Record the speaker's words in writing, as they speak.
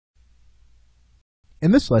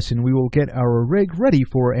In this lesson, we will get our rig ready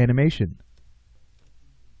for animation.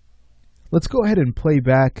 Let's go ahead and play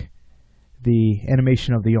back the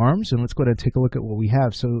animation of the arms, and let's go ahead and take a look at what we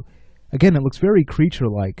have. So again, it looks very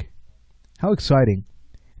creature-like. How exciting.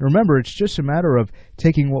 And remember, it's just a matter of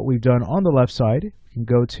taking what we've done on the left side. We can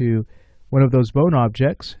go to one of those bone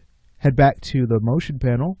objects, head back to the motion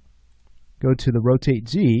panel, go to the rotate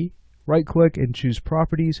Z, right-click and choose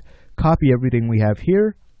Properties, copy everything we have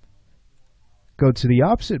here, go to the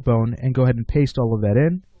opposite bone and go ahead and paste all of that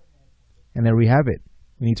in, and there we have it.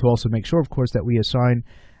 We need to also make sure, of course, that we assign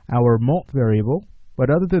our molt variable, but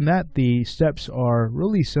other than that, the steps are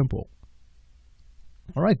really simple.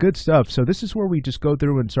 Alright, good stuff. So this is where we just go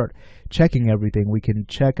through and start checking everything. We can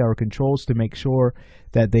check our controls to make sure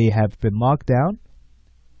that they have been locked down,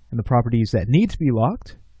 and the properties that need to be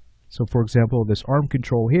locked. So for example, this arm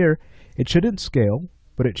control here, it shouldn't scale,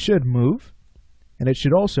 but it should move, and it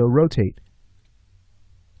should also rotate.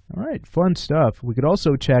 Alright, fun stuff. We could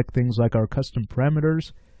also check things like our custom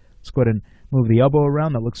parameters. Let's go ahead and move the elbow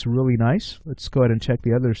around. That looks really nice. Let's go ahead and check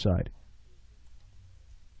the other side.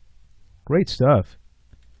 Great stuff.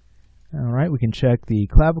 Alright, we can check the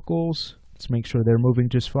clavicles. Let's make sure they're moving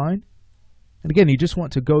just fine. And again, you just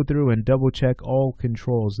want to go through and double check all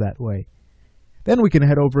controls that way. Then we can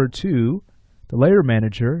head over to the layer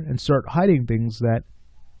manager and start hiding things that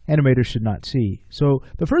animators should not see. So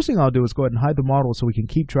the first thing I'll do is go ahead and hide the model so we can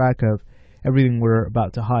keep track of everything we're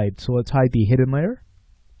about to hide. So let's hide the hidden layer.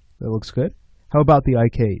 That looks good. How about the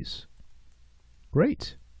IKs?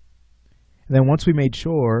 Great. And then once we made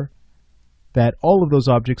sure that all of those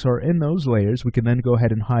objects are in those layers, we can then go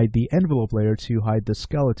ahead and hide the envelope layer to hide the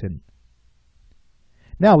skeleton.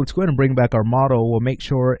 Now let's go ahead and bring back our model. We'll make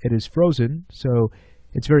sure it is frozen, so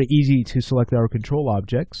it's very easy to select our control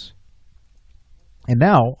objects. And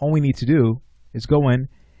now all we need to do is go in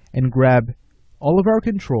and grab all of our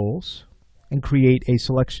controls and create a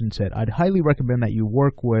selection set. I'd highly recommend that you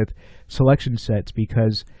work with selection sets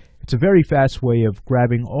because it's a very fast way of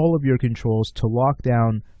grabbing all of your controls to lock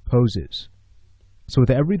down poses. So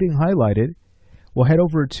with everything highlighted, we'll head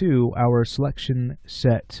over to our selection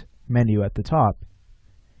set menu at the top.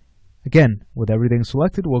 Again, with everything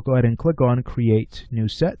selected, we'll go ahead and click on Create New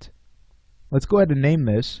Set. Let's go ahead and name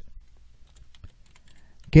this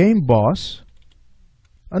Game Boss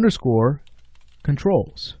 _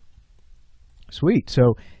 Controls. Sweet.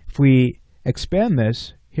 So if we expand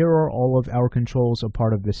this, here are all of our controls a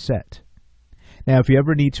part of this set. Now, if you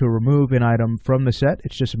ever need to remove an item from the set,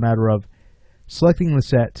 it's just a matter of selecting the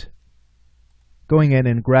set, going in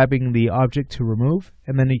and grabbing the object to remove,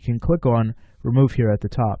 and then you can click on Remove here at the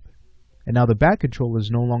top. And now the back control is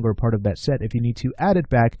no longer a part of that set. If you need to add it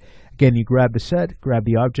back, again, you grab the set, grab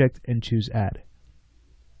the object, and choose Add.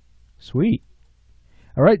 Sweet.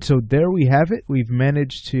 Alright, so there we have it. We've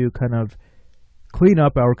managed to kind of clean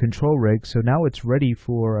up our control rig, so now it's ready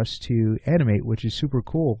for us to animate, which is super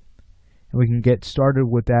cool. And we can get started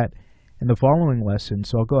with that in the following lesson.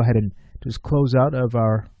 So I'll go ahead and just close out of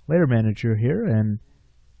our layer manager here and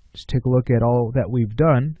just take a look at all that we've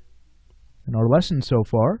done in our lesson so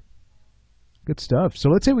far. Good stuff. So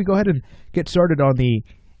let's say we go ahead and get started on the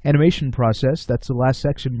animation process. That's the last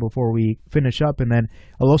section before we finish up, and then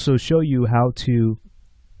I'll also show you how to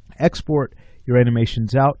export your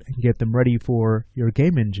animations out and get them ready for your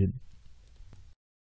game engine.